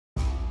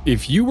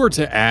If you were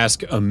to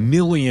ask a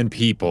million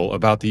people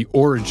about the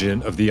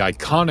origin of the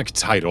iconic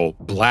title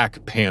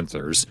Black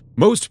Panthers,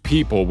 most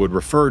people would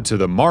refer to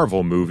the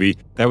Marvel movie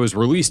that was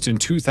released in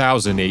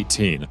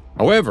 2018.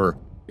 However,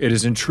 it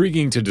is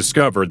intriguing to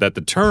discover that the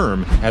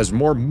term has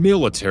more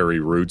military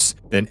roots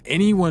than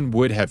anyone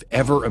would have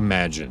ever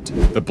imagined.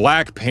 The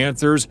Black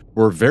Panthers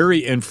were very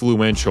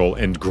influential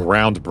and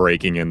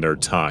groundbreaking in their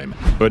time,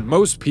 but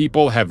most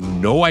people have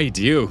no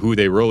idea who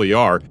they really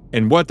are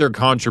and what their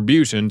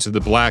contribution to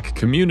the Black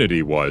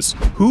community was.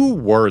 Who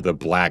were the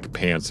Black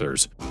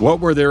Panthers?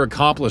 What were their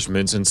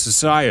accomplishments in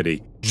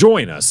society?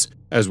 Join us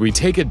as we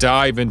take a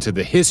dive into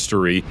the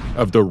history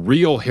of the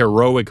real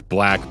heroic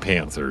Black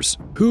Panthers.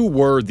 Who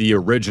were the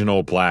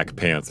original Black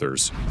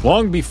Panthers?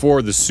 Long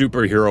before the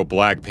superhero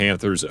Black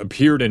Panthers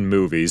appeared in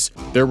movies,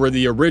 there were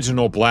the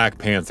original Black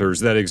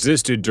Panthers that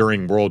existed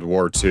during World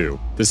War II.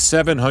 The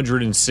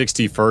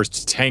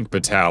 761st Tank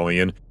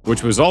Battalion,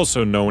 which was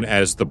also known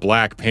as the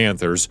Black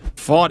Panthers,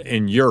 fought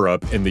in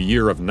Europe in the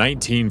year of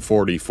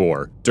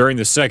 1944. During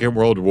the Second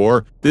World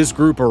War, this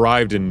group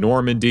arrived in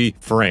Normandy,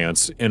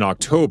 France, in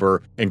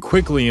October and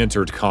quickly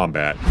entered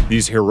combat.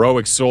 These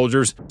heroic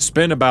soldiers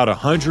spent about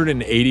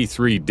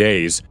 183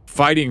 days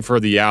fighting for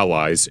the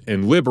Allies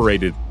and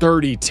liberated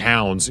 30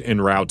 towns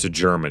en route to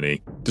Germany.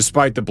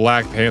 Despite the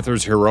Black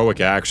Panthers' heroic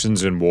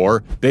actions in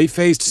war, they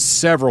faced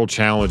several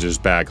challenges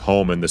back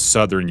home in the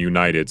southern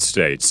United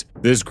States.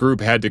 This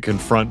group had to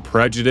confront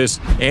prejudice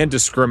and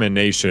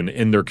discrimination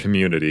in their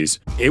communities.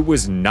 It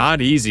was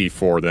not easy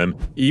for them,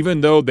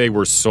 even though they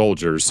were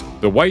soldiers.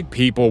 The white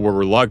people were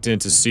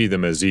reluctant to see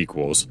them as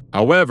equals.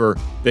 However,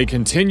 they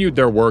continued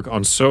their work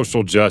on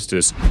social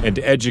justice and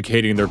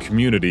educating their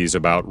communities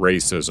about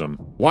racism.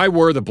 Why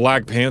were the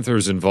Black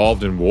Panthers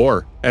involved in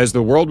war? As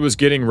the world was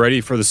getting ready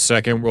for the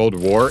Second World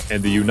War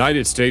and the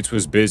United States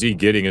was busy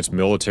getting its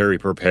military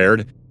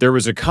prepared, there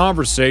was a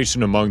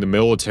conversation among the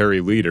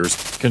military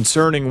leaders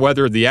concerning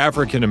whether the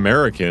African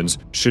Americans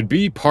should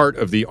be part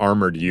of the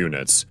armored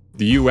units.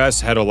 The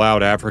U.S. had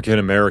allowed African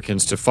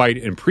Americans to fight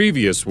in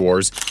previous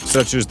wars,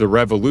 such as the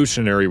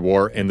Revolutionary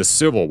War and the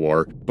Civil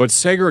War, but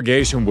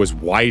segregation was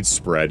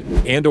widespread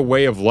and a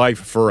way of life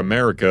for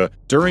America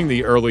during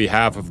the early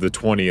half of the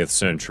 20th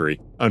century.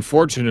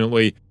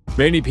 Unfortunately,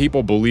 many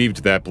people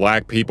believed that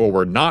Black people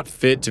were not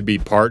fit to be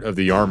part of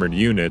the armored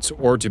units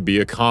or to be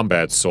a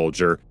combat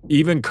soldier.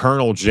 Even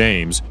Colonel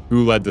James,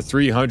 who led the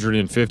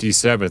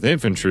 357th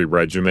Infantry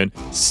Regiment,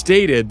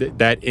 stated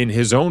that in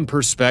his own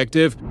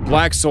perspective,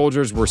 Black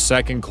soldiers were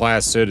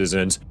second-class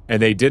citizens and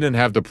they didn't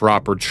have the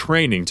proper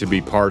training to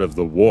be part of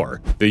the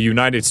war. The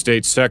United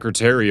States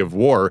Secretary of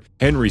War,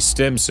 Henry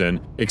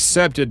Stimson,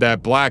 accepted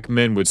that Black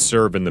men would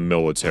serve in the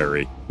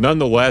military.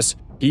 Nonetheless,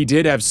 he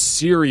did have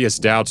serious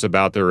doubts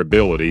about their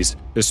abilities,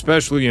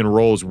 especially in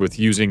roles with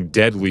using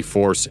deadly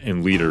force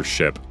and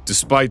leadership.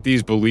 Despite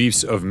these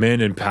beliefs of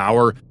men in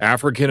power,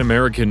 African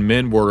American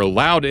men were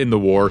allowed in the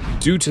war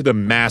due to the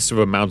massive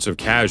amounts of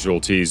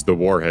casualties the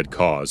war had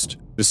caused.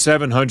 The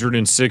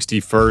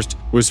 761st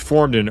was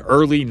formed in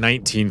early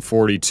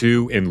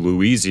 1942 in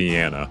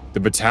Louisiana. The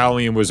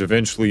battalion was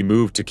eventually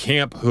moved to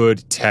Camp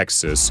Hood,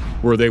 Texas,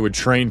 where they would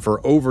train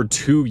for over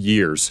 2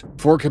 years.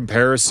 For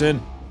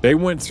comparison, they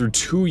went through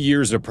 2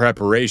 years of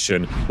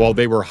preparation while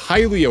they were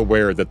highly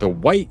aware that the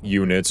white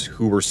units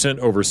who were sent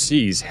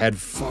overseas had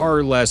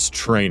far less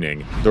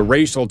training. The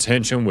racial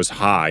tension was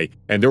high,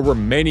 and there were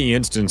many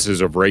instances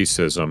of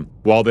racism.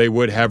 While they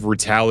would have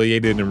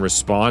retaliated in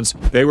response,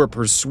 they were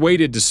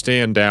persuaded to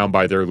stand down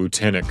by their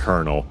lieutenant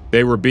colonel.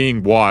 They were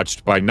being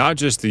watched by not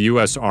just the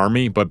U.S.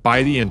 Army, but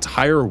by the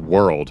entire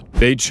world.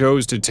 They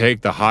chose to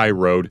take the high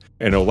road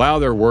and allow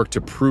their work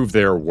to prove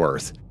their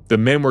worth. The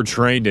men were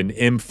trained in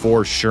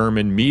M4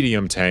 Sherman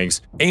medium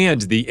tanks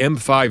and the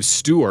M5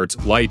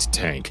 Stuart light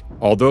tank.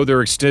 Although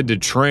their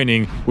extended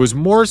training was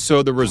more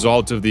so the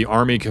result of the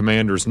Army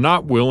commanders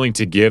not willing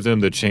to give them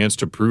the chance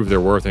to prove their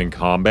worth in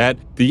combat,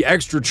 the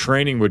extra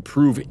training would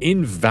prove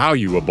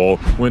invaluable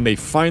when they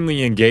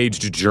finally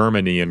engaged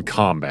Germany in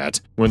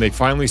combat. When they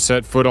finally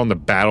set foot on the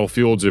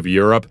battlefields of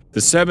Europe, the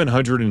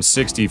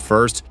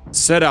 761st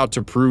set out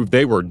to prove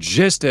they were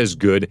just as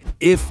good,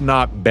 if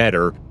not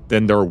better,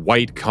 than their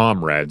white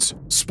comrades.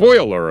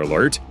 Spoiler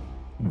alert,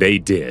 they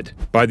did.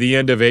 By the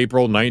end of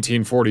April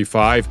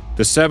 1945,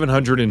 the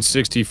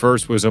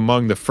 761st was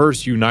among the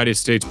first United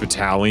States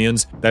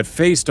battalions that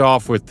faced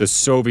off with the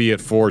Soviet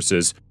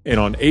forces, and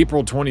on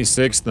April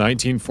 26,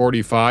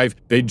 1945,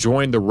 they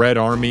joined the Red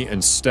Army in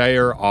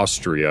Steyr,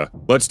 Austria.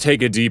 Let's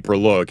take a deeper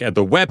look at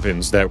the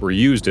weapons that were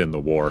used in the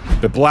war.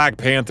 The Black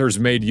Panthers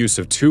made use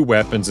of 2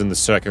 weapons in the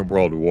Second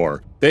World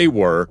War. They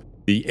were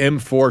the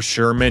M4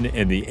 Sherman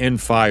and the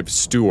M5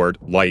 Stuart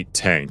light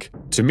tank.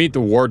 To meet the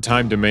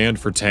wartime demand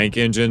for tank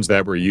engines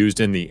that were used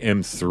in the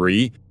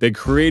M3, they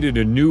created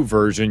a new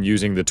version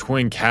using the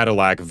twin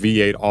Cadillac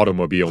V8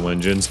 automobile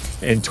engines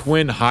and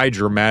twin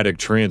high-dramatic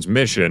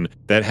transmission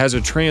that has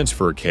a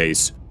transfer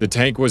case. The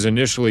tank was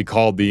initially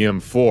called the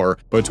M4,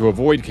 but to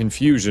avoid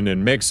confusion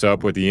and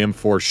mix-up with the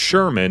M4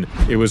 Sherman,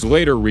 it was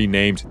later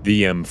renamed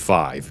the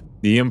M5.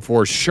 The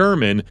M4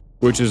 Sherman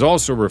which is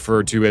also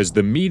referred to as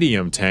the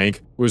medium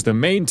tank, was the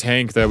main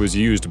tank that was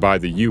used by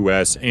the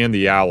US and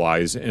the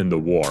Allies in the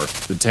war.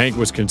 The tank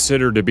was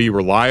considered to be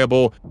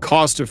reliable,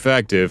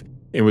 cost-effective,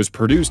 and was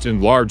produced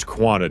in large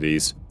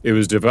quantities. It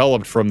was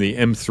developed from the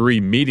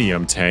M3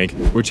 medium tank,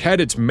 which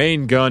had its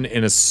main gun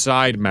in a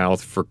side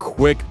mouth for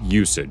quick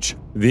usage.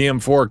 The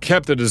M4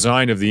 kept the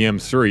design of the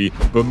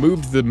M3, but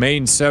moved the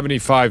main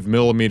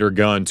 75mm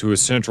gun to a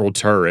central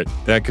turret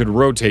that could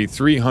rotate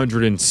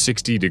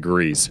 360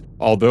 degrees.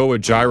 Although a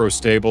gyro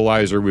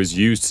stabilizer was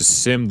used to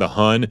sim the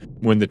Hun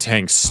when the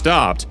tank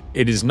stopped,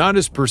 it is not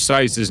as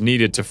precise as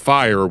needed to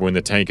fire when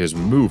the tank is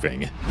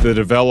moving. The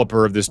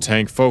developer of this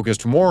tank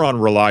focused more on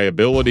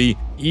reliability,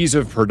 ease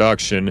of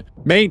production,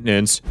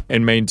 maintenance,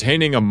 and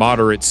maintaining a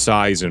moderate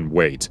size and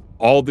weight.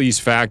 All these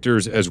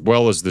factors, as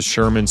well as the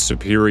Sherman's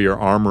superior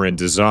armor and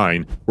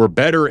design, were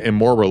better and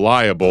more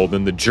reliable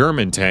than the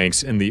German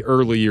tanks in the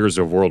early years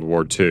of World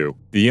War II.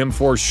 The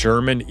M4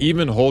 Sherman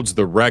even holds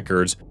the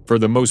records for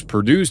the most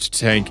produced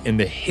tank in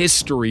the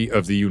history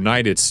of the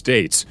United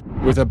States,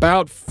 with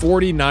about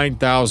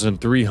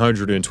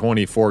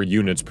 49,324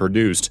 units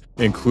produced,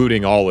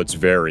 including all its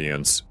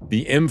variants.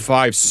 The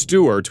M5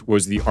 Stuart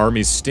was the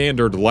Army's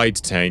standard light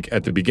tank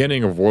at the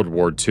beginning of World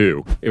War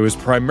II. It was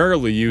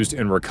primarily used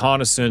in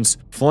reconnaissance,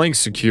 flank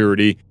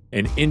security,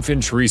 and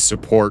infantry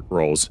support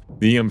roles.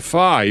 The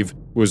M5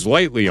 was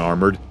lightly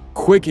armored,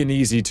 quick and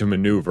easy to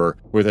maneuver,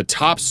 with a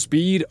top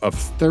speed of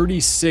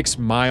 36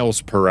 miles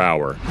per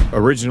hour.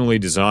 Originally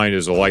designed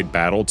as a light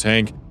battle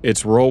tank,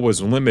 its role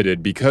was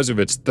limited because of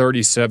its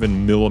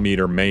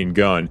 37mm main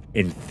gun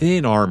and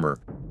thin armor,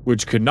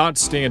 which could not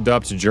stand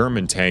up to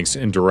German tanks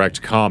in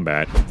direct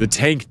combat. The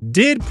tank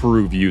did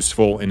prove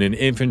useful in an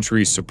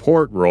infantry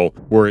support role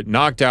where it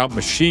knocked out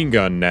machine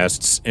gun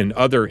nests and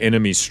other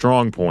enemy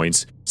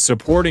strongpoints,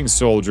 supporting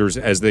soldiers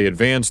as they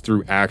advanced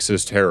through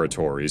Axis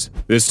territories.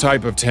 This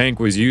type of tank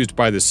was used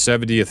by the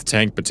 70th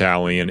Tank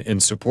Battalion in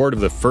support of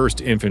the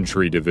 1st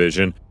Infantry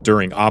Division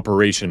during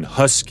Operation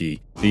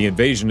Husky, the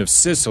invasion of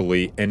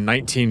Sicily in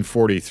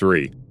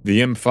 1943.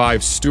 The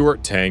M5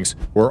 Stuart tanks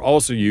were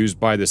also used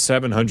by the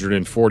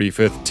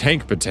 745th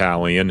Tank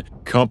Battalion,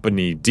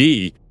 Company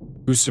D,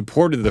 who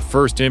supported the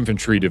 1st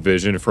Infantry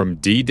Division from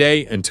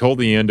D-Day until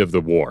the end of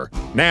the war.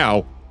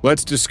 Now,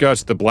 let's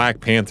discuss the Black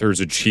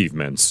Panthers'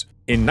 achievements.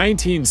 In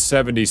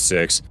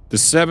 1976, the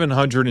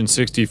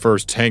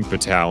 761st Tank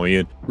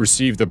Battalion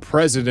received the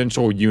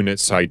Presidential Unit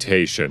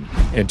Citation.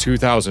 In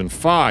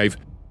 2005,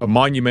 a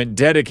monument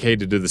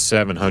dedicated to the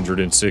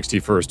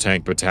 761st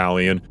Tank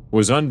Battalion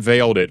was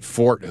unveiled at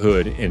Fort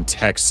Hood in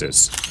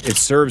Texas. It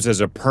serves as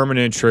a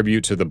permanent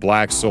tribute to the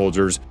black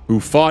soldiers who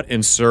fought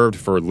and served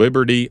for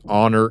liberty,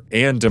 honor,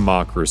 and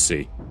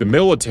democracy. The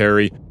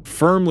military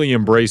firmly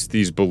embraced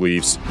these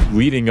beliefs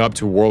leading up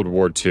to World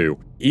War II.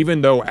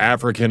 Even though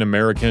African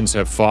Americans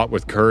have fought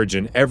with courage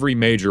in every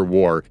major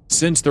war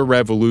since the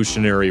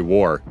Revolutionary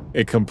War,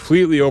 it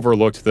completely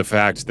overlooked the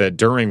fact that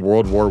during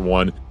World War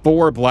I,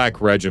 4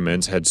 black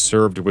regiments had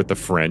served with the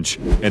French,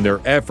 and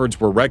their efforts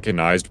were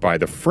recognized by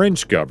the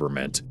French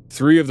government.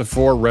 3 of the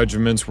 4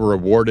 regiments were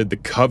awarded the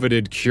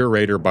coveted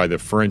curator by the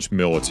French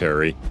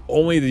military.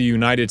 Only the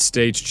United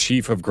States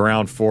Chief of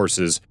Ground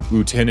Forces,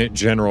 Lieutenant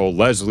General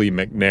Leslie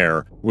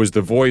McNair, was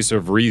the voice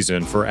of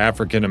reason for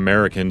African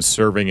Americans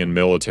serving in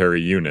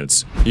military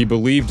units. He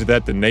believed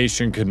that the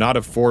nation could not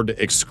afford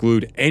to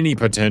exclude any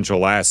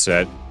potential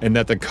asset, and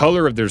that the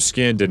color of their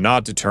skin did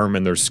not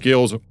determine their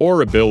skills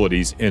or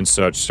abilities in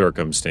such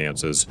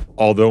circumstances.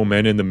 Although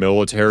men in the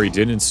military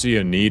didn't see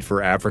a need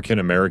for African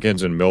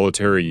Americans in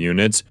military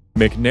units,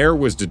 McNair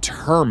was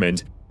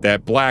determined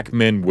that black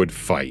men would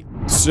fight.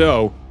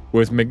 So,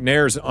 with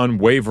McNair's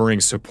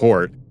unwavering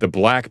support, the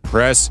black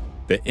press,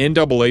 the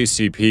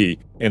NAACP,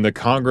 and the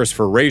Congress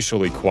for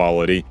Racial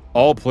Equality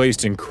all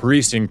placed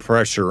increasing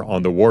pressure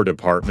on the War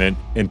Department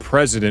and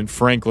President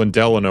Franklin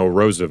Delano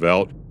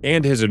Roosevelt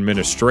and his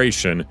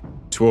administration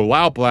to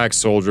allow black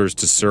soldiers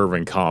to serve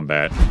in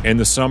combat. In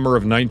the summer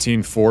of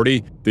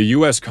 1940, the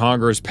U.S.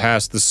 Congress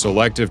passed the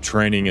Selective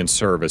Training and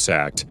Service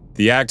Act.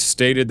 The act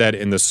stated that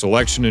in the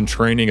selection and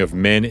training of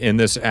men in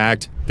this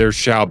act, there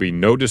shall be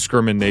no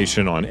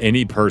discrimination on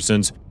any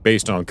persons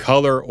based on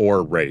color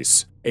or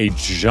race. A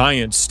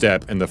giant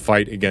step in the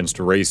fight against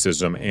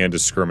racism and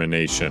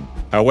discrimination.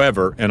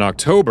 However, in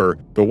October,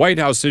 the White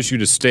House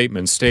issued a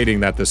statement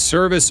stating that the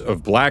service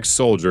of black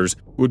soldiers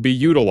would be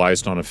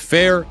utilized on a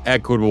fair,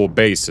 equitable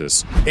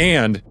basis,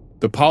 and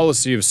the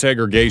policy of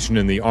segregation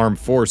in the armed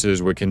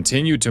forces would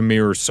continue to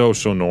mirror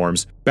social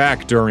norms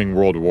back during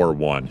World War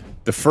I.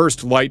 The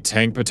 1st Light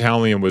Tank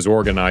Battalion was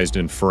organized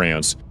in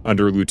France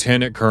under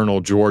Lieutenant Colonel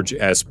George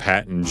S.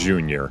 Patton,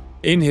 Jr.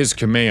 In his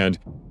command,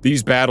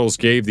 these battles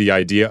gave the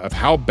idea of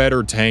how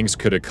better tanks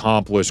could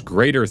accomplish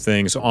greater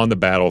things on the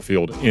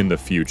battlefield in the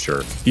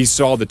future. He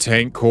saw the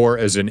Tank Corps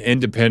as an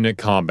independent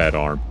combat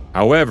arm.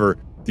 However,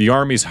 the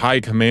Army's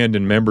high command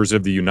and members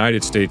of the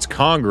United States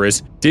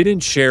Congress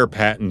didn't share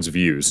Patton's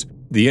views.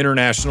 The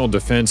International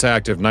Defense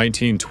Act of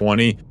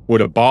 1920 would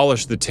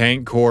abolish the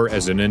Tank Corps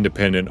as an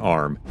independent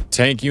arm.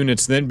 Tank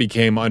units then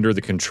became under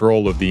the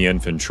control of the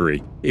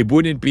infantry. It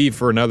wouldn't be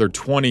for another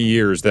 20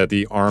 years that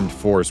the armed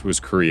force was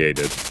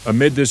created.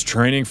 Amid this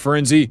training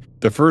frenzy,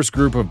 the first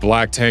group of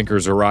black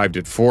tankers arrived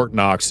at Fort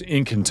Knox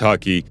in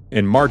Kentucky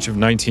in March of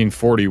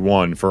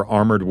 1941 for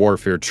armored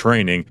warfare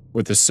training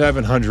with the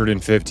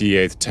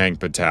 758th Tank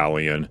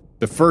Battalion.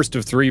 The first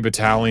of 3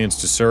 battalions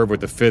to serve with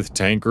the 5th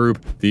Tank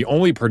Group, the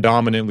only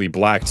predominantly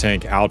black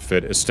tank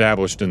outfit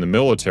established in the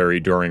military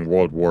during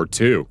World War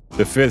II.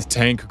 The 5th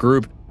Tank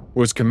Group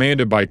was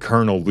commanded by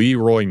Colonel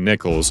Leroy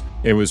Nichols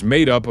and was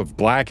made up of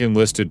black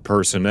enlisted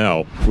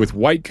personnel with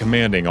white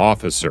commanding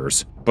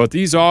officers. But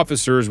these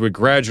officers would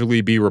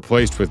gradually be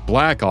replaced with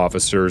black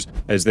officers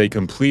as they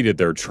completed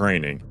their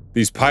training.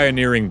 These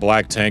pioneering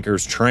black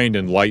tankers trained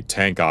in light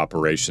tank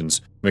operations,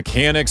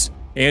 mechanics,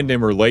 and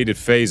in related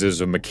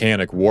phases of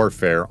mechanic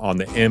warfare on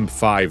the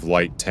M5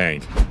 light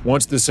tank.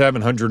 Once the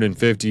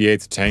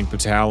 758th Tank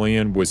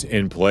Battalion was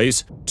in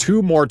place,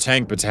 2 more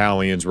tank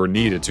battalions were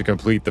needed to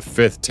complete the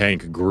 5th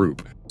Tank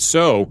Group.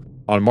 So,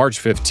 on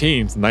March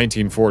 15,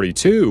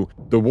 1942,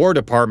 the War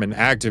Department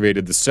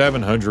activated the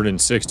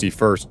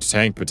 761st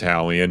Tank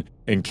Battalion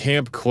in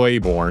Camp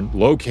Claiborne,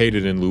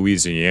 located in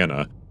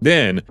Louisiana.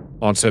 Then,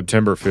 on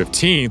September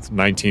 15,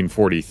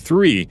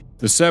 1943,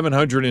 the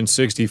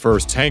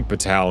 761st Tank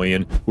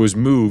Battalion was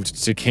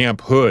moved to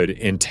Camp Hood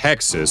in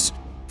Texas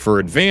for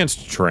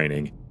advanced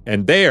training,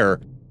 and there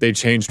they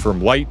changed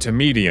from light to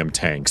medium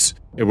tanks.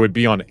 It would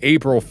be on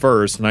April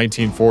 1st,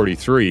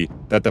 1943,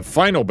 that the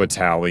final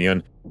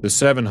battalion, the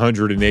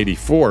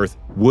 784th,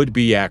 would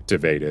be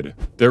activated.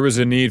 There was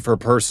a need for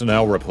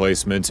personnel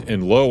replacements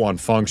and low on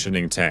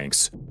functioning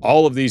tanks.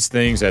 All of these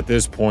things at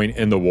this point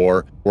in the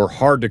war were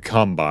hard to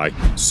come by.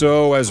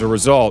 So, as a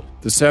result,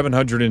 the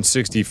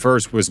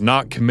 761st was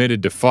not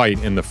committed to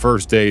fight in the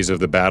first days of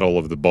the Battle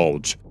of the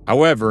Bulge.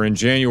 However, in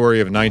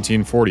January of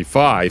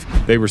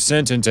 1945, they were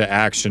sent into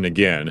action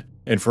again.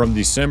 And from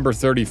December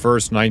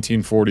 31st,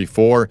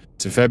 1944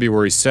 to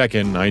February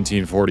 2nd,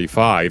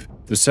 1945,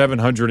 the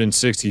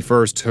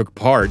 761st took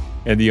part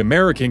in the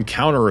American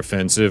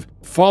counteroffensive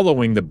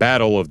following the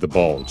Battle of the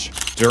Bulge.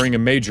 During a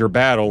major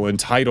battle in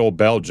Tidal,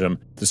 Belgium,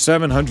 the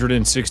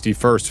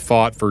 761st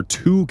fought for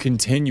 2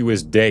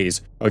 continuous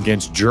days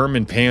against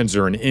German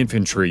panzer and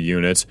infantry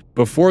units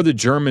before the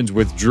Germans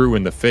withdrew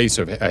in the face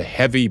of a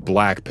heavy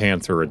Black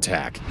Panther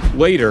attack.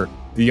 Later,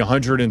 the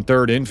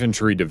 103rd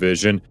Infantry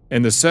Division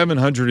and the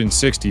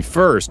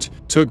 761st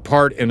took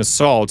part in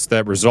assaults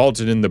that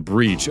resulted in the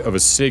breach of a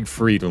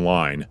Siegfried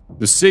Line.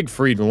 The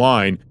Siegfried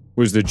Line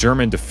was the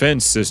German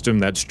defense system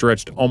that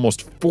stretched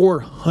almost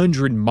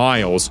 400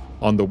 miles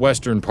on the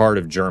western part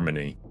of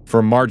Germany.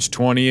 From March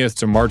 20th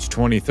to March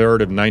 23rd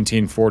of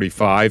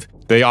 1945,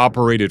 they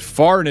operated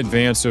far in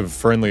advance of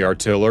friendly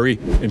artillery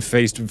and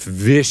faced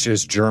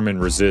vicious German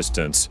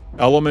resistance.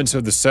 Elements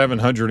of the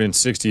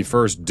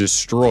 761st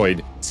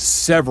destroyed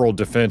several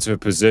defensive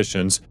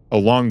positions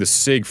along the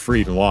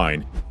Siegfried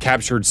Line,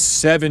 captured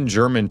 7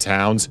 German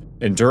towns,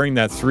 and during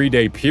that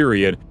 3-day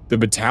period, the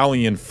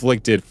battalion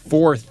inflicted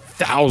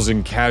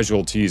 4,000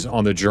 casualties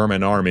on the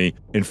German army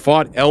and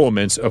fought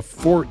elements of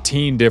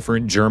 14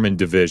 different German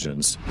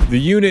divisions. The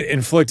unit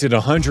inflicted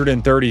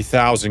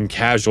 130,000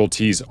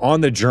 casualties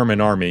on the German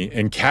army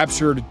and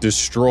captured,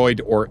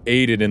 destroyed, or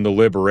aided in the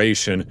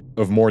liberation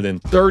of more than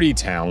 30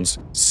 towns,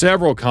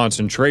 several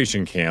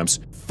concentration camps,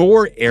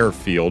 4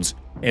 airfields,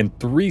 and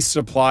 3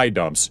 supply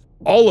dumps.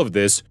 All of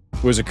this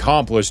was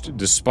accomplished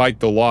despite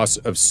the loss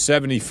of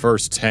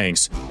 71st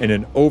tanks and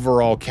an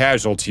overall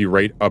casualty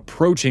rate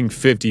approaching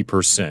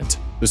 50%.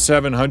 The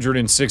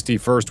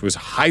 761st was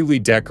highly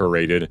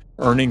decorated,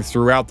 earning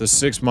throughout the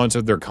 6 months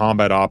of their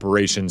combat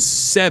operations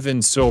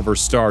 7 Silver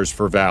Stars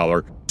for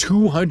Valor,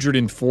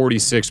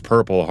 246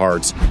 Purple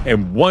Hearts,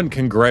 and 1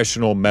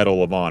 Congressional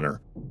Medal of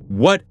Honor.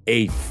 What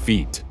a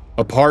feat!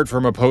 Apart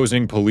from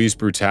opposing police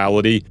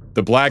brutality,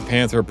 the Black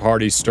Panther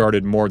Party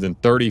started more than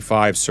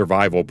 35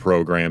 survival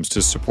programs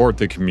to support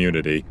the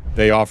community.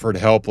 They offered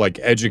help like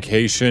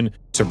education,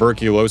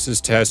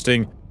 tuberculosis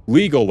testing,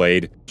 legal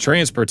aid,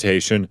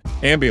 transportation,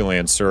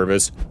 ambulance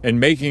service, and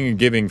making and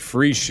giving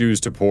free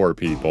shoes to poor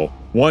people.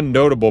 One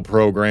notable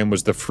program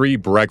was the Free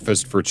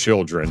Breakfast for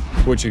Children,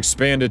 which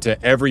expanded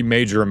to every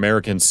major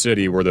American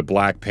city where the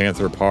Black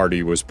Panther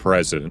Party was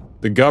present.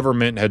 The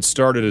government had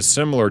started a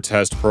similar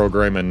test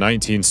program in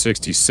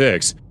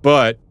 1966,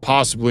 but,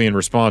 possibly in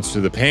response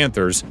to the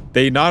Panthers,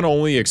 they not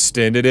only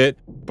extended it,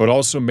 but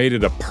also made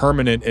it a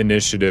permanent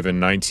initiative in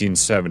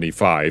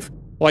 1975.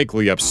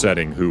 Likely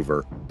upsetting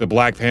Hoover. The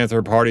Black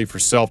Panther Party for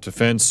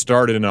Self-Defense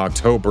started in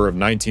October of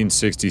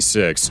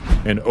 1966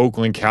 in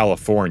Oakland,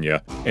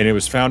 California, and it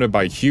was founded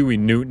by Huey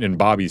Newton and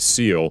Bobby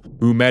Seale,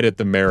 who met at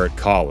the Merritt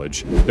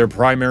College. Their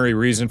primary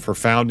reason for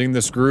founding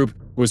this group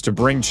was to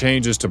bring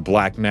changes to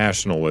black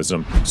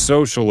nationalism,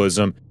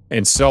 socialism,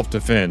 and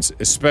self-defense,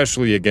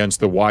 especially against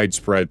the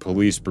widespread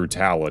police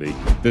brutality.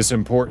 This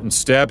important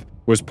step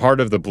was part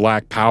of the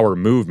Black Power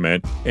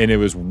movement, and it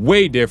was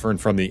way different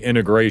from the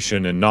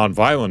integration and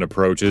nonviolent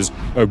approaches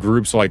of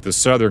groups like the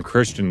Southern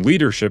Christian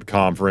Leadership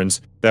Conference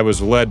that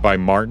was led by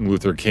Martin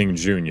Luther King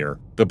Jr.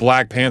 The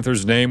Black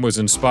Panthers name was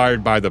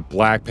inspired by the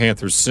Black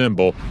Panthers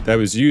symbol that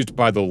was used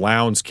by the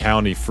Lowndes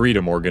County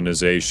Freedom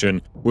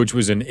Organization, which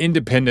was an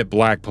independent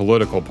black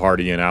political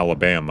party in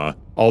Alabama.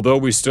 Although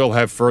we still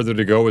have further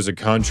to go as a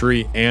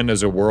country and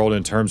as a world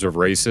in terms of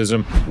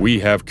racism, we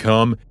have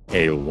come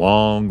a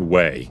long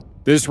way.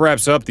 This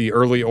wraps up the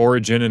early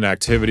origin and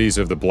activities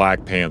of the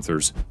Black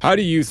Panthers. How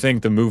do you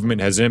think the movement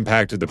has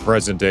impacted the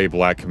present-day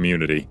black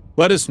community?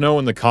 Let us know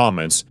in the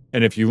comments,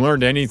 and if you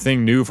learned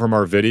anything new from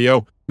our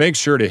video, make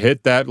sure to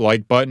hit that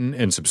like button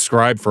and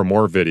subscribe for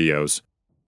more videos.